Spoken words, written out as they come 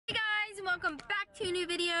and welcome back to a new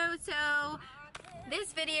video. So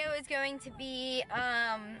this video is going to be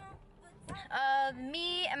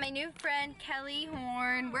me and my new friend Kelly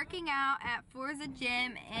Horn working out at Forze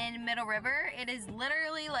gym in Middle River. It is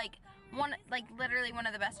literally one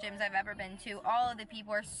of the best gyms I've ever been to. All of the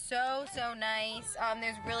people are so nice.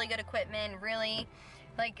 There's really good equipment, really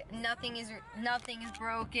nothing is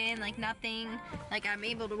broken, I'm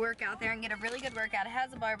able to work out there and get a really good workout. It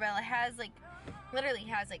has a barbell, it has literally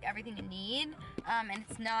has everything you need, and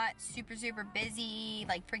it's not super busy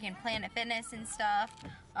like freaking Planet Fitness and stuff.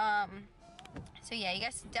 So yeah, you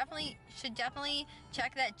guys should definitely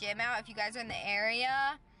check that gym out if you guys are in the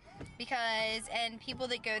area, and people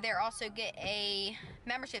that go there also get a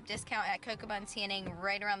membership discount at Cocoa Bun Tanning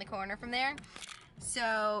right around the corner from there.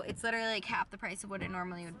 So it's literally half the price of what it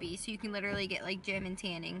normally would be. So you can literally get gym and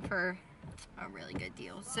tanning for a really good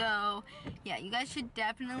deal. So yeah, you guys should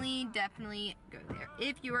definitely go there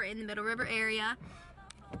if you are in the Middle River area.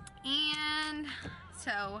 And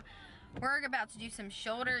so we're about to do some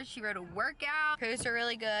shoulders. She wrote a workout. Posts are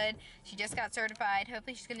really good. She just got certified.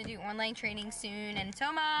 Hopefully she's gonna do online training soon, and so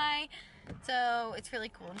am I. So it's really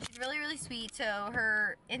cool. She's really sweet. So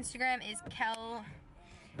her Instagram is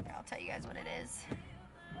I'll tell you guys what it is,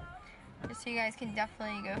 just so you guys can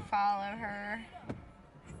definitely go follow her.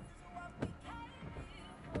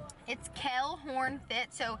 It's Kel Horn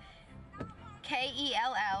Fit, so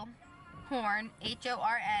K-E-L-L Horn,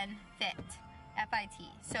 H-O-R-N Fit, F-I-T.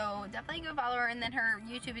 So definitely go follow her, and then her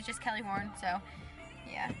YouTube is just Kelly Horn. So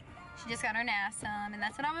yeah, she just got her NAS, and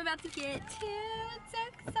that's what I'm about to get to. It's so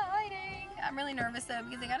exciting. I'm really nervous though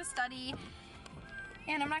because I gotta study.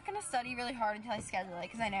 And I'm not going to study really hard until I schedule it,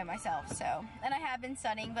 because I know myself, so. And I have been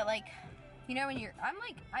studying, but you know, when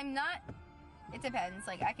I'm not, it depends.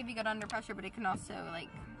 I can be good under pressure, but it can also,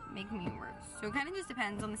 make me worse. So it kind of just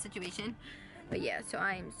depends on the situation. But yeah, so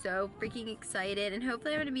I'm so freaking excited. And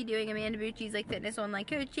hopefully I'm going to be doing Amanda Bucci's, fitness online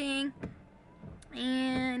coaching.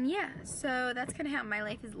 And yeah, so that's kind of how my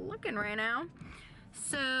life is looking right now.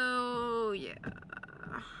 So, yeah.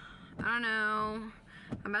 I don't know.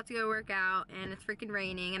 I'm about to go work out, and it's freaking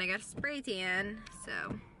raining, and I got a spray tan,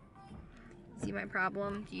 so, see my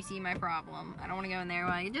problem? Do you see my problem? I don't want to go in there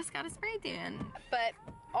while you just got a spray tan. But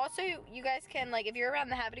also, you guys can, if you're around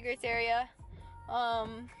the Happy Grace area,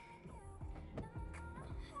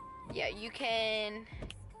 yeah, you can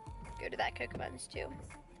go to that Cocoa Buns too.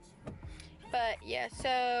 But yeah,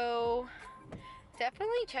 so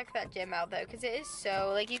definitely check that gym out though, because it is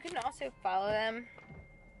so, you can also follow them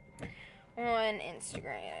on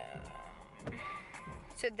Instagram,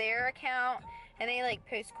 so their account, and they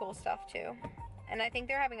post cool stuff too, and I think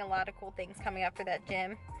they're having a lot of cool things coming up for that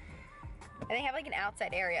gym, and they have an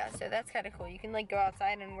outside area, so that's kind of cool. You can go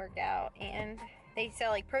outside and work out, and they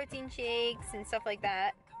sell protein shakes and stuff like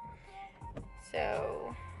that.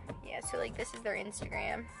 So yeah, so this is their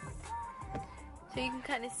Instagram, so you can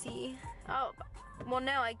kind of see. Oh well,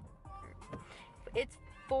 no, it's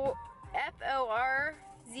for FORZEXXIV.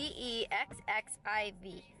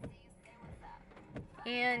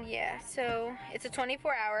 And yeah, so it's a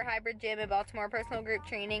 24-hour hybrid gym in Baltimore. Personal group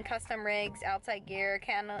training, custom rigs, outside gear,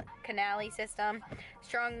 canali system,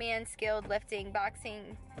 strongman, skilled lifting,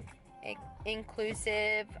 boxing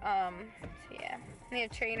inclusive. So yeah, they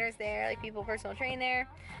have trainers there, people personal train there.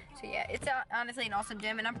 So yeah, it's honestly an awesome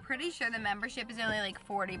gym, and I'm pretty sure the membership is only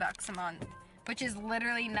 $40 a month, which is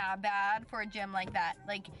literally not bad for a gym like that.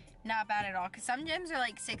 Not bad at all, because some gyms are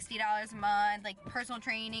 $60 a month, personal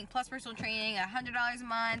training, plus personal training, $100 a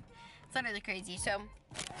month. It's literally crazy. So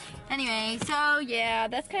anyway, so yeah,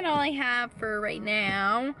 that's kind of all I have for right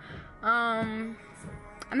now. I'm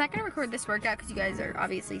not gonna record this workout because you guys are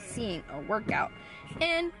obviously seeing a workout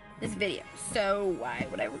in this video, so why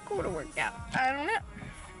would I record a workout? I don't know.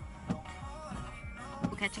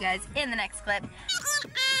 We'll catch you guys in the next clip.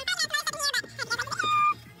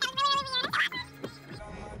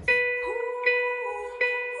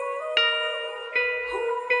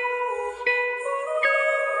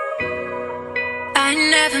 I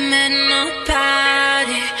never met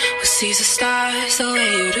nobody who sees the stars the way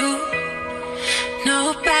you do.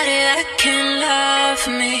 Nobody that can love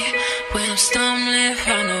me when I'm stumbling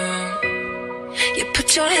around the room. You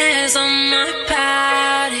put your hands on my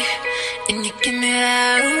body and you give me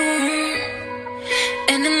that ooh.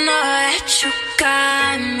 And I know that you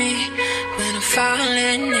got me when I'm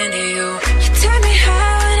falling into you. You tell me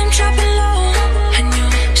how when I'm dropping low, and you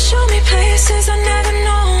show me places I never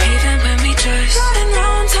know. Even when we just riding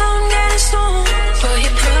round town getting stoned, boy,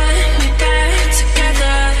 you put me back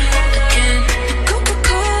together again. The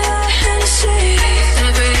Coca-Cola and the sea.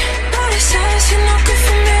 Everybody says you're not good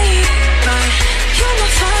for me, but you're my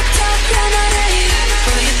fucked up.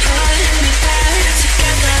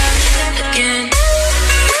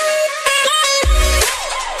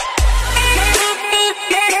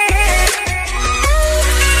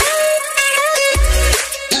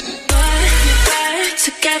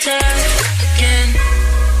 together again.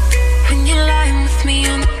 When you're lying with me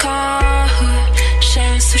on the car,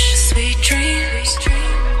 sharing such sweet dreams.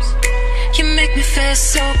 You make me feel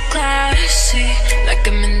so classy, like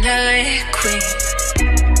I'm an LA queen.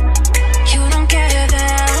 You don't care that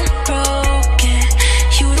I'm broken,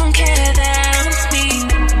 you don't care that I'm mean.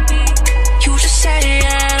 You just say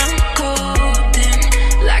I'm golden,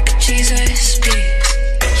 like a Jesus piece.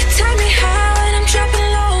 You tell me how and I'm dropping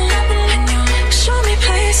low, and you show me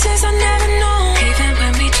places I never know. Even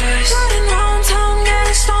when we just riding round town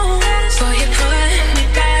getting stoned, boy, you put me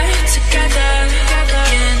back together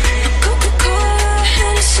again. A Coca-Cola,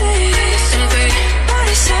 Hennessy,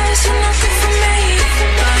 everybody says you're nothing for me,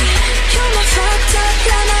 but you're my fucked up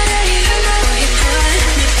lemonade. Boy, you put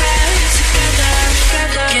me back together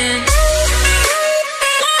again.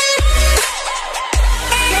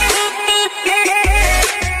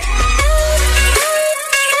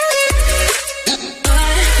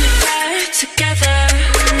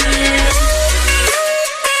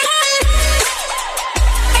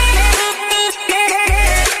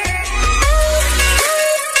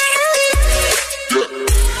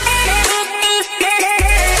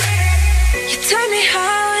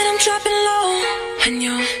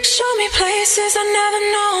 Places I never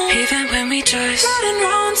know. Even when we just riding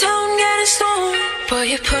round town getting stoned, boy,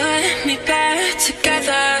 you put me back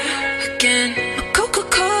together again. A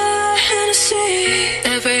Coca-Cola, Hennessy,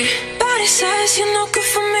 everybody says you're no good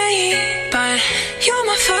for me, but you're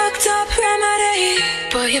my fucked up remedy.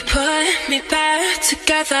 Boy, you put me back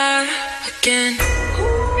together again.